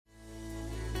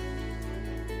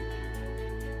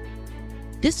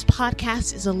This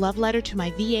podcast is a love letter to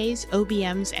my VAs,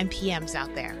 OBMs, and PMs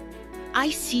out there. I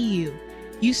see you.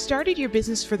 You started your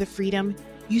business for the freedom.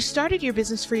 You started your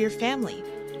business for your family.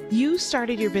 You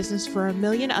started your business for a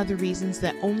million other reasons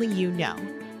that only you know.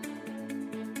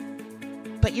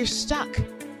 But you're stuck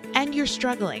and you're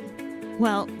struggling.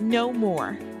 Well, no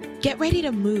more. Get ready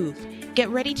to move. Get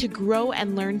ready to grow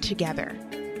and learn together.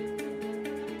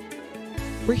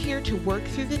 We're here to work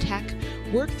through the tech,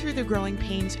 work through the growing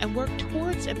pains, and work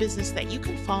towards a business that you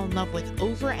can fall in love with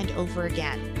over and over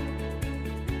again.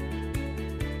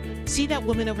 See that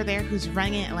woman over there who's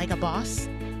running it like a boss?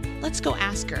 Let's go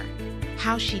ask her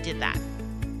how she did that.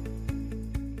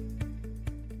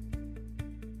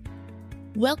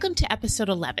 Welcome to episode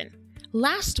 11.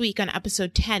 Last week on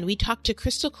episode 10, we talked to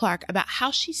Crystal Clark about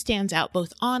how she stands out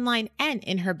both online and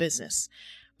in her business.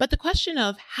 But the question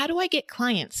of how do I get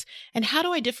clients and how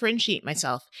do I differentiate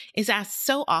myself is asked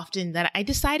so often that I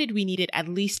decided we needed at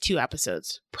least 2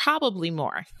 episodes, probably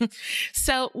more.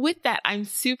 So with that, I'm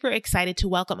super excited to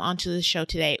welcome onto the show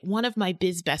today one of my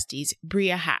biz besties,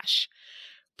 Bria Hash.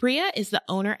 Bria is the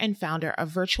owner and founder of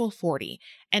Virtual 40,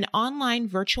 an online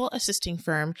virtual assisting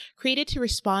firm created to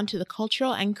respond to the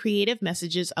cultural and creative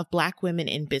messages of Black women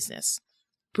in business.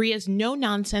 Bria's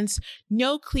no-nonsense,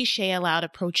 no cliche-allowed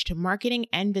approach to marketing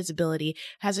and visibility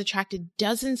has attracted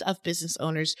dozens of business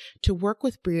owners to work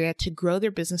with Bria to grow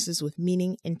their businesses with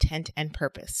meaning, intent, and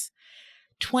purpose.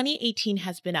 2018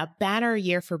 has been a banner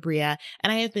year for Bria,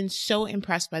 and I have been so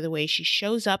impressed by the way she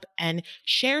shows up and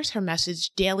shares her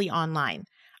message daily online.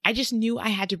 I just knew I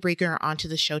had to bring her onto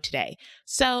the show today.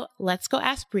 So let's go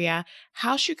ask Bria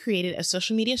how she created a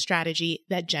social media strategy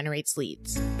that generates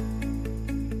leads.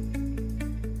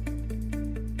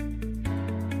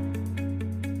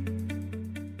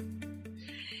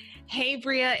 Hey,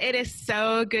 Bria, it is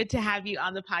so good to have you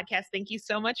on the podcast. Thank you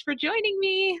so much for joining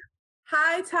me.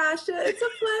 Hi, Tasha. It's a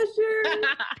pleasure.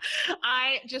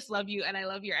 I just love you and I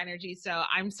love your energy. So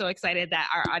I'm so excited that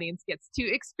our audience gets to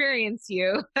experience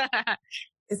you.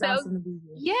 It's awesome to be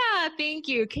here. Yeah, thank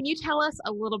you. Can you tell us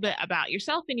a little bit about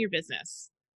yourself and your business?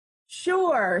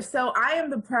 Sure. So I am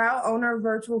the proud owner of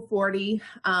Virtual 40.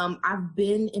 I've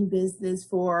been in business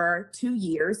for 2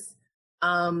 years.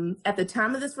 At the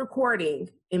time of this recording,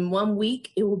 in 1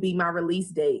 week, it will be my release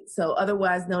date. So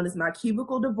otherwise known as my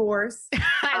cubicle divorce.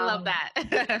 I love that.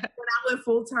 When I went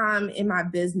full-time in my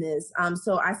business.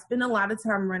 So I spend a lot of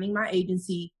time running my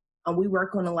agency. We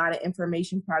work on a lot of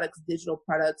information products, digital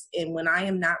products. And when I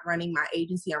am not running my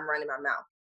agency, I'm running my mouth.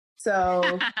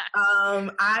 So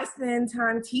I spend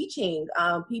time teaching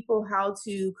people how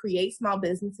to create small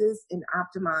businesses and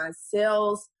optimize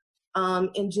sales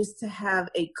and just to have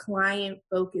a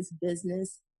client-focused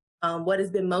business. What has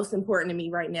been most important to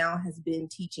me right now has been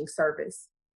teaching service.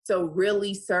 So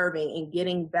really serving and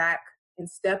getting back and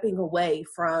stepping away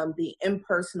from the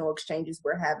impersonal exchanges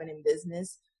we're having in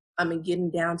business and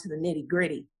getting down to the nitty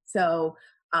gritty. So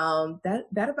that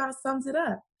about sums it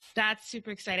up. That's super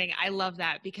exciting. I love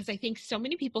that because I think so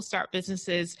many people start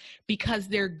businesses because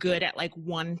they're good at like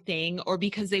one thing or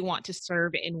because they want to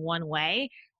serve in one way.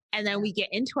 And then we get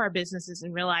into our businesses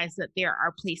and realize that there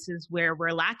are places where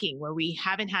we're lacking, where we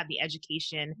haven't had the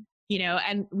education,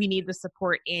 and we need the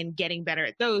support in getting better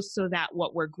at those so that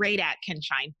what we're great at can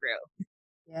shine through.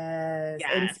 Yes.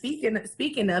 And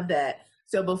speaking of that,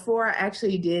 so before I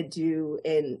actually did did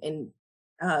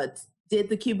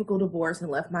the cubicle divorce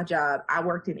and left my job, I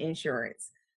worked in insurance.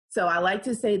 So I like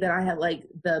to say that I had like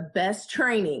the best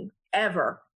training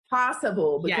ever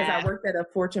possible because I worked at a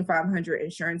Fortune 500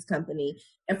 insurance company.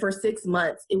 And for 6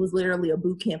 months, it was literally a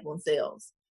boot camp on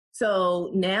sales.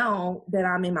 So now that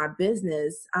I'm in my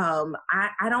business,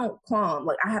 I don't qualm.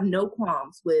 Like I have no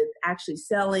qualms with actually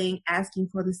selling, asking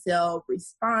for the sale,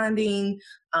 responding,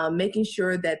 making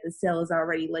sure that the sale is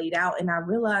already laid out. And I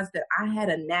realized that I had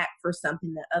a knack for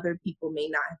something that other people may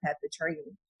not have had the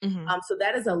training. Mm-hmm. So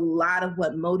that is a lot of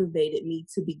what motivated me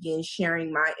to begin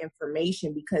sharing my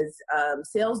information because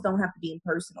sales don't have to be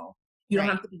impersonal. You don't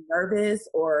have to be nervous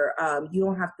or you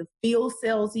don't have to feel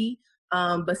salesy.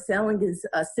 But selling is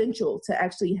essential to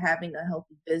actually having a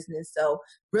healthy business. So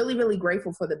really, really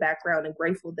grateful for the background and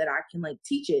grateful that I can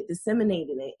teach it, disseminate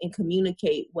it, and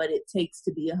communicate what it takes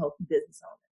to be a healthy business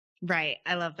owner. Right.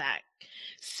 I love that.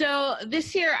 So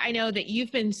this year, I know that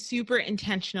you've been super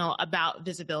intentional about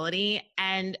visibility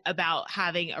and about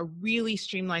having a really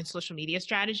streamlined social media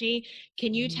strategy.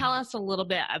 Can you tell us a little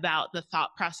bit about the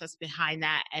thought process behind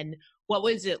that and what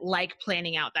was it like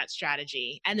planning out that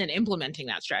strategy and then implementing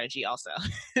that strategy also?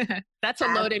 That's a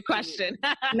loaded question.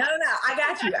 No. I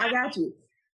got you.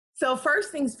 So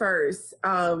first things first,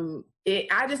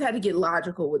 I just had to get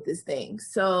logical with this thing.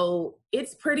 So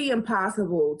it's pretty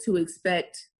impossible to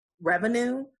expect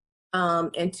revenue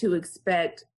and to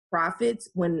expect profits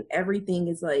when everything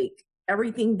is like,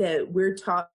 everything that we're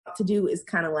taught to do is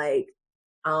kind of like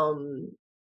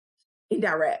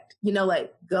indirect,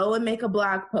 like go and make a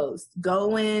blog post,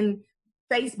 go in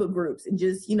Facebook groups and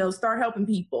just, start helping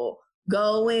people,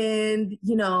 go and,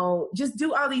 just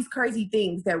do all these crazy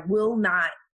things that will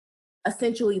not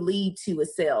essentially lead to a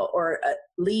sale or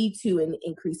lead to an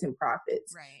increase in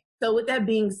profits. Right. So with that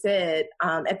being said,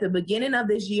 at the beginning of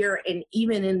this year and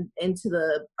even into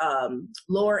the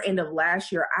lower end of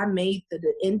last year, I made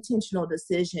the intentional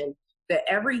decision that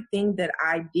everything that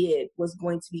I did was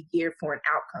going to be geared for an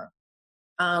outcome.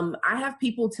 I have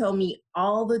people tell me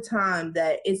all the time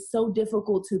that it's so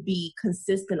difficult to be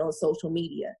consistent on social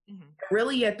media. Mm-hmm.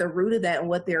 Really at the root of that and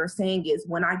what they're saying is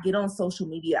when I get on social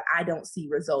media, I don't see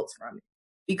results from it.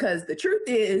 Because the truth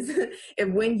is, if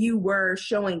when you were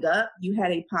showing up, you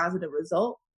had a positive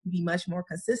result, you'd be much more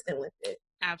consistent with it.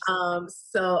 Absolutely.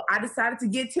 So I decided to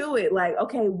get to it. Like,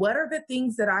 okay, what are the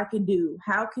things that I can do?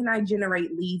 How can I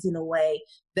generate leads in a way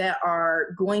that are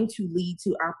going to lead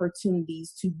to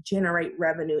opportunities to generate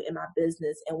revenue in my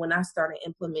business? And when I started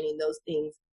implementing those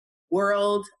things,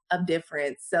 world of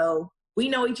difference. So we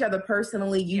know each other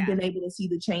personally. You've been able to see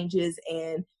the changes,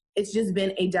 and it's just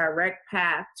been a direct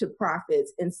path to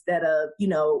profits instead of,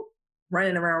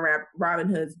 running around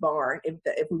Robin Hood's barn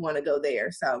if we want to go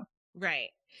there. So right.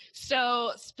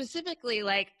 So specifically,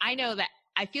 like, I know that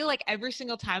I feel like every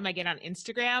single time I get on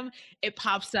Instagram, it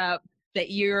pops up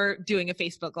that you're doing a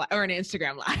Facebook Live or an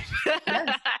Instagram Live.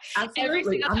 Yes, absolutely. Every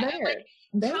single time.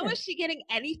 I'm there. How is she getting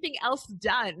anything else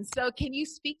done? So can you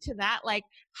speak to that? Like,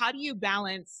 how do you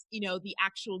balance, the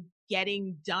actual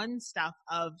getting done stuff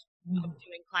of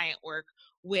doing client work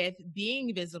with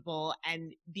being visible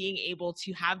and being able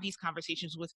to have these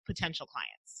conversations with potential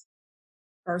clients?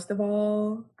 First of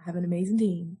all, I have an amazing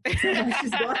team. So let's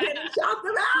just go ahead and shout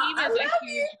them out. Team is a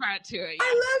huge part to it. Yeah.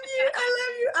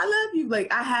 I love you.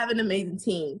 Like, I have an amazing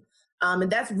team.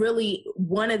 And that's really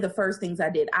one of the first things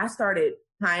I did. I started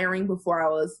hiring before I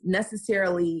was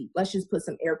necessarily, let's just put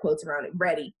some air quotes around it,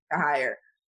 ready to hire.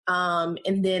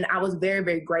 And then I was very,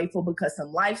 very grateful because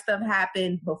some life stuff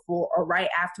happened before or right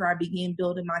after I began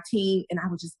building my team. And I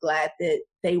was just glad that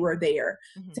they were there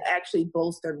to actually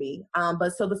bolster me.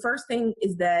 But so the first thing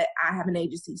is that I have an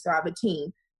agency. So I have a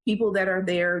team, people that are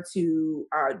there to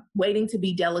waiting to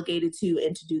be delegated to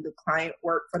and to do the client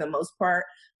work for the most part.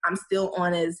 I'm still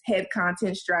on as head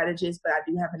content strategist, but I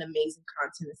do have an amazing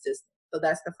content assistant. So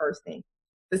that's the first thing.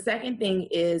 The second thing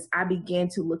is I began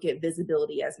to look at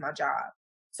visibility as my job.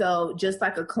 So just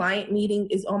like a client meeting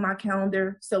is on my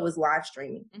calendar, so is live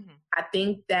streaming. I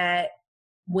think that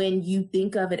when you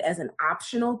think of it as an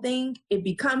optional thing, it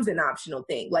becomes an optional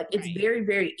thing. Like it's very,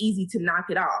 very easy to knock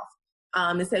it off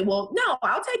and say, well, no,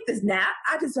 I'll take this nap.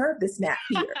 I deserve this nap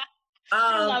here.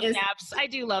 I love naps. I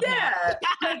do love naps.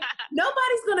 Like,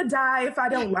 nobody's going to die if I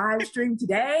don't live stream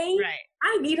today. Right.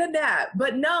 I need a nap.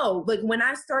 But no, like when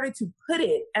I started to put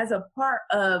it as a part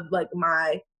of like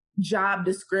my job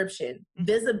description,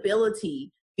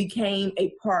 visibility became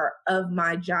a part of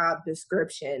my job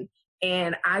description.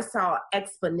 And I saw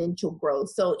exponential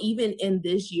growth. So even in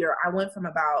this year, I went from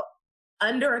about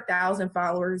under 1,000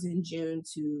 followers in June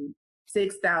to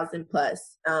 6,000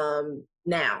 plus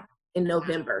now in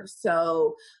November.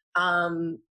 So,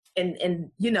 and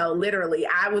literally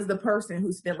I was the person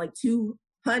who spent like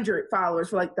 200 followers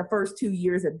for like the first 2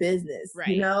 years of business,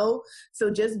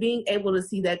 So just being able to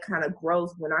see that kind of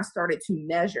growth when I started to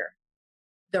measure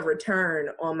the return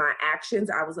on my actions,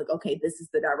 I was like, okay, this is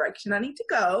the direction I need to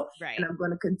go. Right. And I'm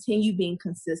going to continue being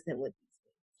consistent with these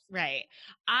things. Right.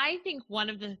 I think one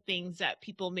of the things that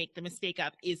people make the mistake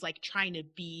of is like trying to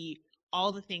be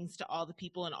all the things to all the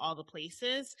people in all the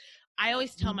places. I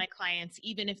always tell my clients,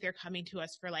 even if they're coming to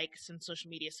us for like some social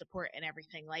media support and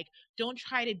everything, like don't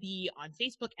try to be on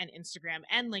Facebook and Instagram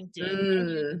and LinkedIn and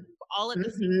YouTube all at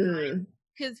the same time.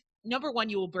 Because number one,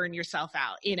 you will burn yourself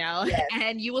out,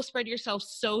 and you will spread yourself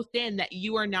so thin that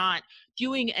you are not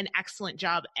doing an excellent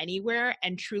job anywhere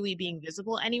and truly being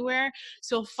visible anywhere.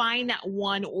 So find that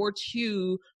one or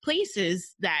two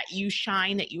places that you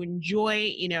shine, that you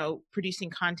enjoy, producing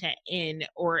content in,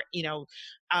 or,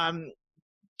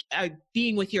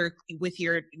 being with your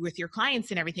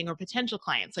clients and everything, or potential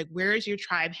clients. Like, where is your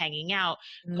tribe hanging out?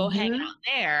 Go hang out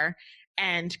there.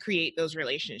 and create those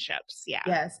relationships. Yeah.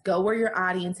 Yes. Go where your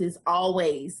audience is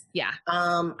always. Yeah.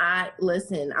 I'm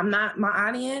not my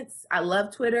audience. I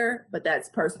love Twitter, but that's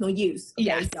personal use. Okay.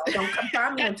 Yes. Y'all don't come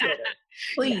find me on Twitter.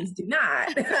 Please do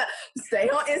not. Stay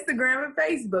on Instagram and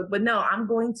Facebook. But no, I'm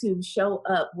going to show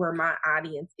up where my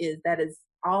audience is. That is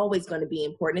always going to be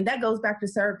important. And that goes back to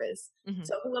service. Mm-hmm.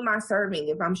 So who am I serving?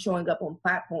 If I'm showing up on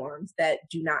platforms that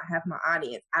do not have my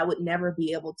audience, I would never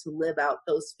be able to live out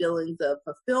those feelings of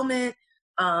fulfillment,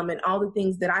 and all the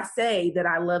things that I say that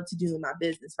I love to do in my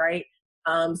business, right?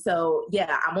 So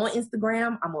yeah, I'm on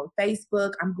Instagram, I'm on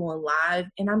Facebook, I'm going live,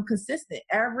 and I'm consistent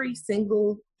every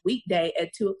single weekday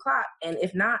at 2:00. And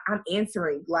if not, I'm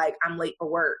answering like I'm late for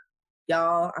work.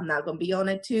 Y'all, I'm not going to be on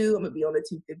at 2. I'm going to be on at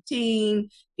 2:15.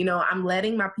 You know, I'm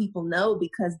letting my people know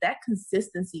because that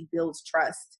consistency builds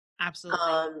trust.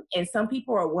 Absolutely. And some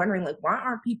people are wondering, like, why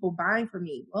aren't people buying from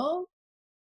me? Well,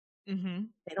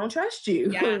 they don't trust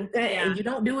you. Yeah. And you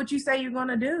don't do what you say you're going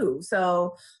to do.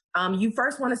 So you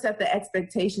first want to set the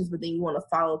expectations, but then you want to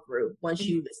follow through once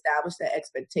you've established that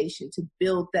expectation to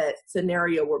build that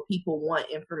scenario where people want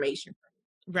information from you.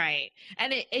 Right.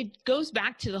 And it goes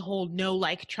back to the whole know,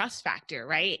 like, trust factor,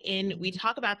 right? And we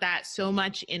talk about that so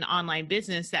much in online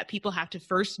business that people have to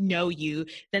first know you,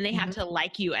 then they have to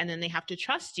like you, and then they have to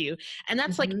trust you. And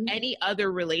that's like any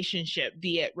other relationship,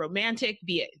 be it romantic,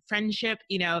 be it friendship,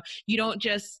 you know, you don't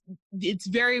just, it's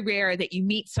very rare that you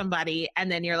meet somebody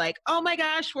and then you're like, oh my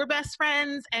gosh, we're best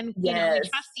friends. And, you know, we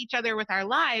trust each other with our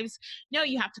lives. No,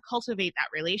 you have to cultivate that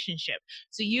relationship.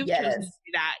 So you've chosen to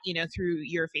do that, you know, through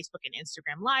your Facebook and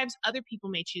Instagram lives. Other people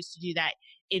may choose to do that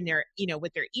in their, you know,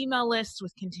 with their email lists,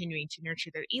 with continuing to nurture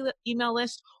their email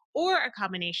list, or a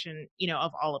combination, you know,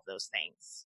 of all of those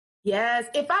things. Yes.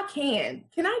 If I can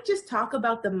I just talk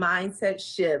about the mindset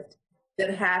shift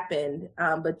that happened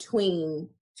between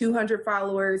 200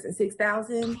 followers and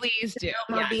 6,000? Please do.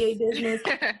 My VA business.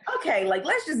 Okay. Like,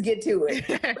 let's just get to it,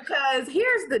 because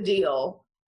here's the deal.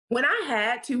 When I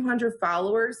had 200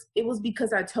 followers, it was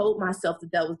because I told myself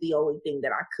that that was the only thing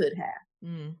that I could have.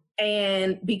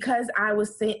 And because I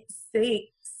was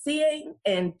seeing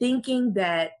and thinking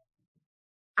that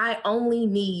I only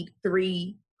need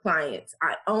 3 clients,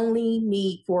 I only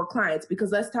need 4 clients,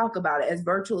 because let's talk about it. As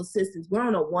virtual assistants, we're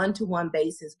on a one-to-one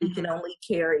basis. We can only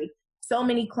carry so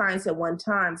many clients at one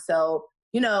time. So,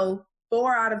 you know,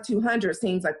 4 out of 200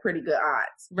 seems like pretty good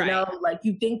odds. Right. You know, like,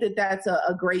 you think that that's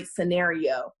a great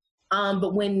scenario.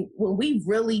 But when we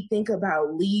really think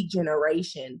about lead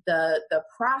generation, the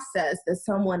process that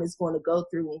someone is going to go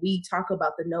through, when we talk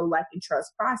about the know, like, and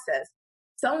trust process,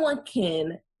 someone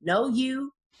can know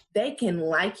you, they can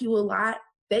like you a lot,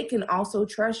 they can also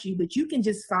trust you, but you can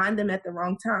just find them at the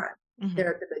wrong time.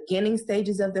 They're at the beginning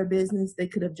stages of their business. They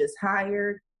could have just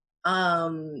hired.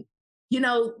 You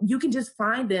know, you can just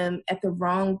find them at the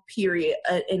wrong period,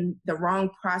 in the wrong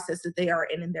process that they are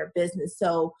in their business.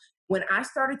 So when I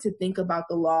started to think about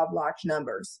the law of large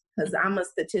numbers, because I'm a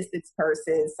statistics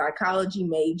person, psychology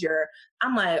major,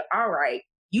 I'm like, all right,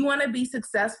 you want to be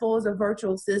successful as a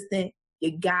virtual assistant,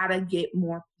 you gotta get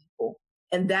more people.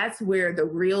 And that's where the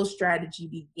real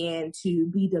strategy began to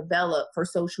be developed for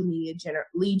social media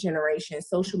lead generation,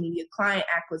 social media client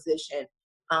acquisition.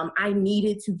 I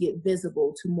needed to get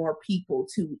visible to more people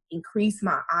to increase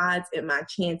my odds and my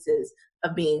chances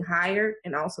of being hired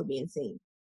and also being seen.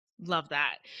 Love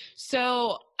that.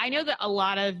 So I know that a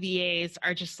lot of VAs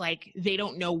are just like, they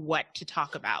don't know what to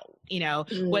talk about, you know,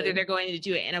 whether they're going to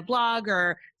do it in a blog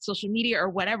or social media or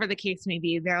whatever the case may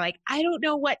be. They're like, I don't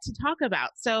know what to talk about.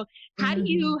 So how do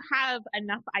you have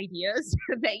enough ideas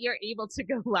that you're able to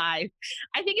go live?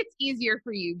 I think it's easier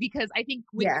for you because I think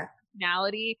with your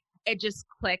personality, it just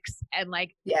clicks. And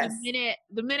like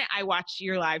the minute I watch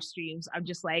your live streams, I'm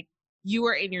just like, you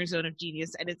are in your zone of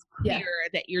genius, and it's clear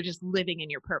that you're just living in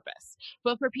your purpose.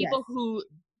 But for people who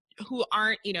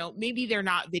aren't, you know, maybe they're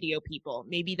not video people,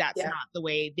 maybe that's not the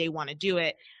way they want to do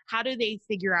it. How do they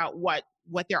figure out what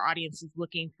their audience is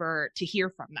looking for to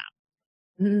hear from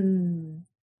them?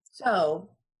 So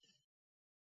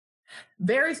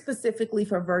very specifically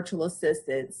for virtual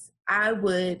assistants, I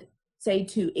would say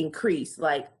to increase,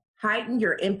 like, heighten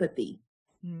your empathy,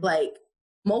 like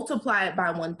multiply it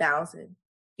by 1,000.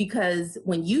 Because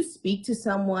when you speak to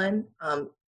someone,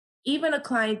 even a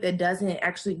client that doesn't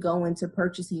actually go into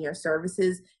purchasing your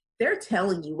services, they're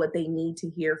telling you what they need to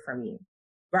hear from you,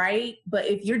 right? But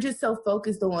if you're just so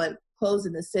focused on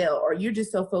closing the sale, or you're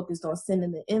just so focused on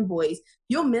sending the invoice,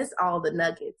 you'll miss all the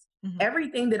nuggets.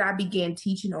 Everything that I began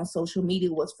teaching on social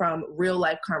media was from real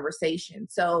life conversation.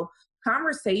 So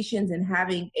conversations and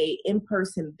having a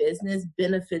in-person business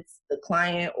benefits the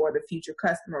client or the future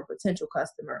customer or potential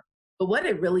customer. But what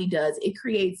it really does, it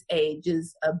creates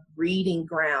just a breeding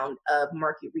ground of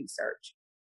market research.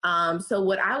 So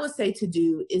what I would say to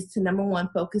do is to, number one,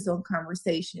 focus on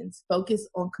conversations, focus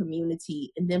on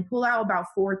community, and then pull out about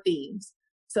 4 themes.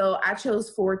 So I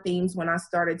chose 4 themes when I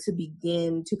started to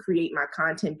begin to create my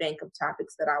content bank of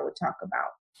topics that I would talk about.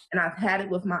 And I've had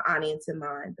it with my audience in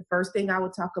mind. The first thing I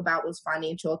would talk about was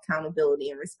financial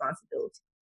accountability and responsibility.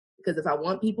 Because if I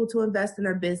want people to invest in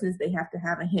their business, they have to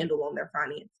have a handle on their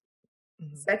finances.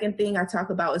 Mm-hmm. Second thing I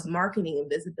talk about is marketing and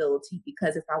visibility.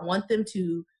 Because if I want them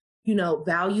to,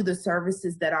 value the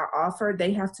services that I offer,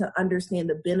 they have to understand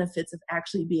the benefits of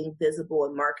actually being visible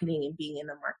in marketing and being in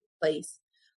the marketplace.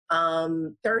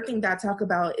 Third thing that I talk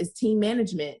about is team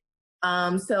management.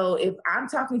 So if I'm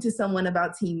talking to someone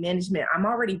about team management, I'm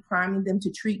already priming them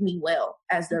to treat me well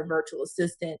as their virtual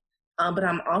assistant. But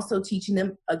I'm also teaching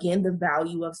them, again, the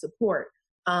value of support.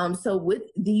 So with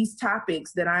these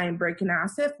topics that I am breaking out, I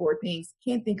said 4 things.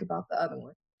 Can't think about the other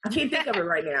one. I can't think of it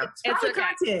right now. It's probably okay.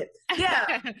 Content.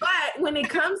 Yeah. But when it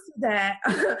comes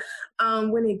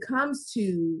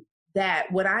to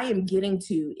that, what I am getting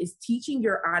to is teaching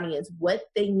your audience what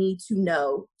they need to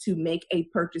know to make a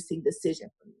purchasing decision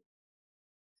from you.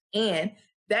 And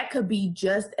that could be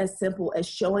just as simple as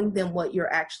showing them what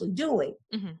you're actually doing.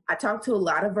 Mm-hmm. I talk to a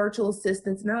lot of virtual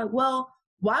assistants and I'm like, well,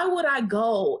 why would I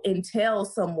go and tell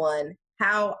someone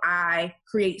how I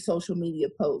create social media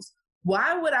posts?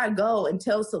 Why would I go and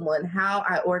tell someone how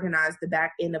I organize the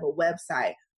back end of a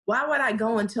website? Why would I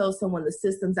go and tell someone the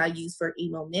systems I use for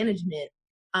email management?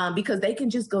 Because they can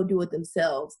just go do it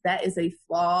themselves. That is a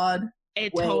flawed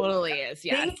It totally is,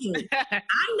 yes. Thinking.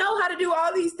 I know how to do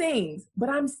all these things, but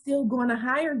I'm still going to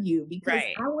hire you because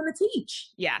I want to teach.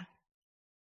 Yeah.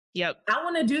 Yep. I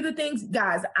want to do the things,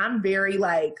 guys, I'm very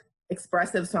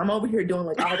expressive. So I'm over here doing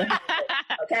all the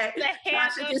okay. The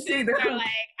hand motions are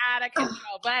out of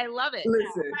control, but I love it.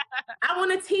 Listen, I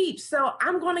want to teach. So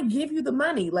I'm going to give you the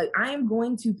money. I am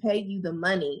going to pay you the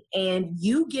money, and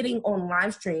you getting on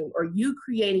live stream or you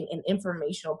creating an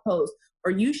informational post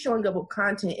or you showing up with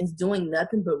content is doing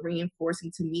nothing but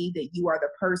reinforcing to me that you are the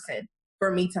person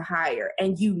for me to hire.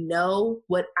 And you know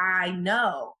what I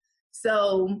know.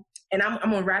 So, and I'm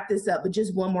going to wrap this up, but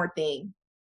just one more thing.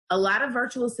 A lot of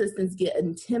virtual assistants get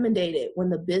intimidated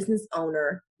when the business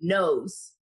owner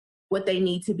knows what they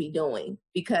need to be doing,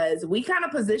 because we kind of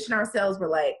position ourselves. We're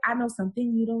like, I know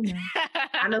something you don't know.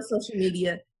 I know social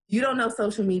media. You don't know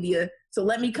social media. So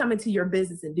let me come into your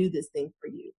business and do this thing for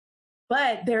you.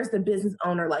 But there's the business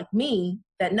owner like me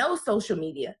that knows social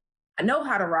media. I know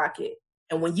how to rock it.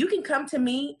 And when you can come to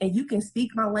me and you can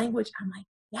speak my language, I'm like,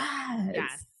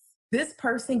 yes. This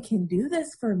person can do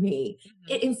this for me.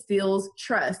 Mm-hmm. It instills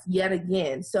trust yet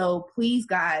again. So please,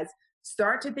 guys,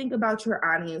 start to think about your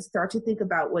audience, start to think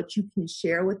about what you can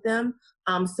share with them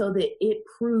so that it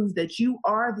proves that you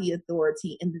are the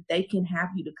authority and that they can have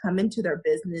you to come into their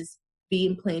business, be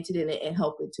implanted in it, and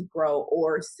help it to grow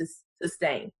or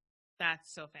sustain.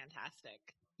 That's so fantastic.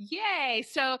 Yay.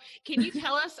 So can you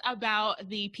tell us about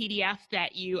the PDF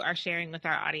that you are sharing with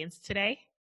our audience today?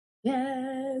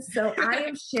 Yes. So I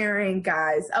am sharing,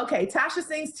 guys. Okay. Tasha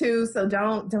sings too. So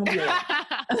don't be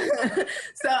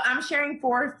So I'm sharing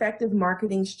 4 effective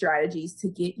marketing strategies to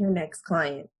get your next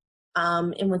client.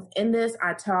 And within this,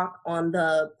 I talk on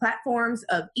the platforms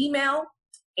of email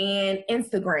and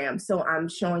Instagram. So I'm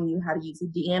showing you how to use a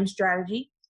DM strategy.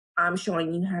 I'm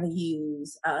showing you how to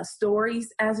use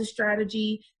stories as a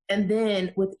strategy. And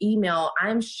then with email,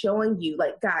 I'm showing you,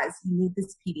 guys, you need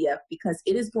this PDF because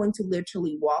it is going to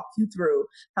literally walk you through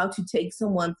how to take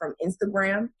someone from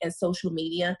Instagram and social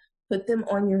media, put them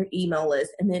on your email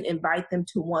list, and then invite them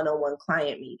to one-on-one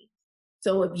client meetings.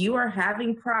 So if you are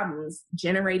having problems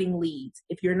generating leads,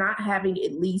 if you're not having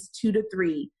at least 2 to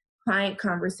 3 client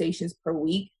conversations per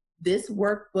week, this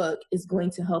workbook is going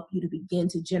to help you to begin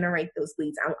to generate those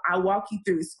leads. I'll walk you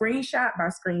through screenshot by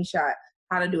screenshot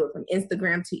how to do it from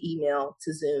Instagram to email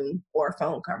to Zoom or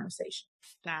phone conversation.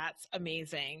 That's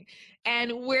amazing.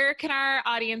 And where can our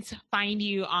audience find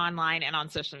you online and on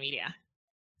social media?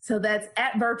 So that's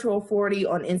at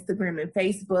Virtual40 on Instagram and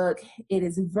Facebook. It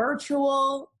is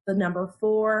virtual, the number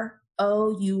 4,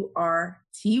 OURTY.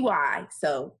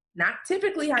 So not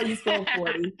typically how you spell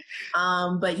 40.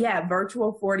 But yeah,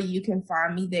 Virtual40, you can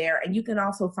find me there. And you can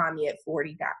also find me at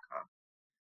 40.com.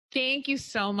 Thank you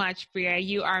so much, Bria.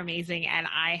 You are amazing. And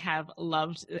I have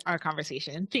loved our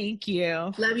conversation. Thank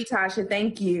you. Love you, Tasha.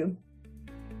 Thank you.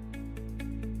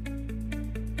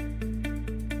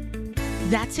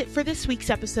 That's it for this week's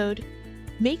episode.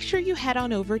 Make sure you head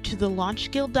on over to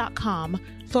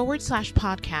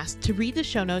thelaunchguild.com/podcast to read the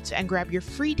show notes and grab your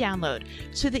free download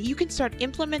so that you can start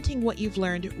implementing what you've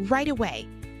learned right away.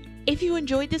 If you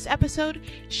enjoyed this episode,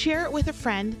 share it with a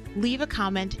friend, leave a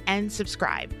comment, and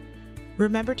subscribe.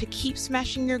 Remember to keep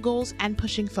smashing your goals and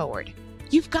pushing forward.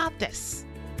 You've got this.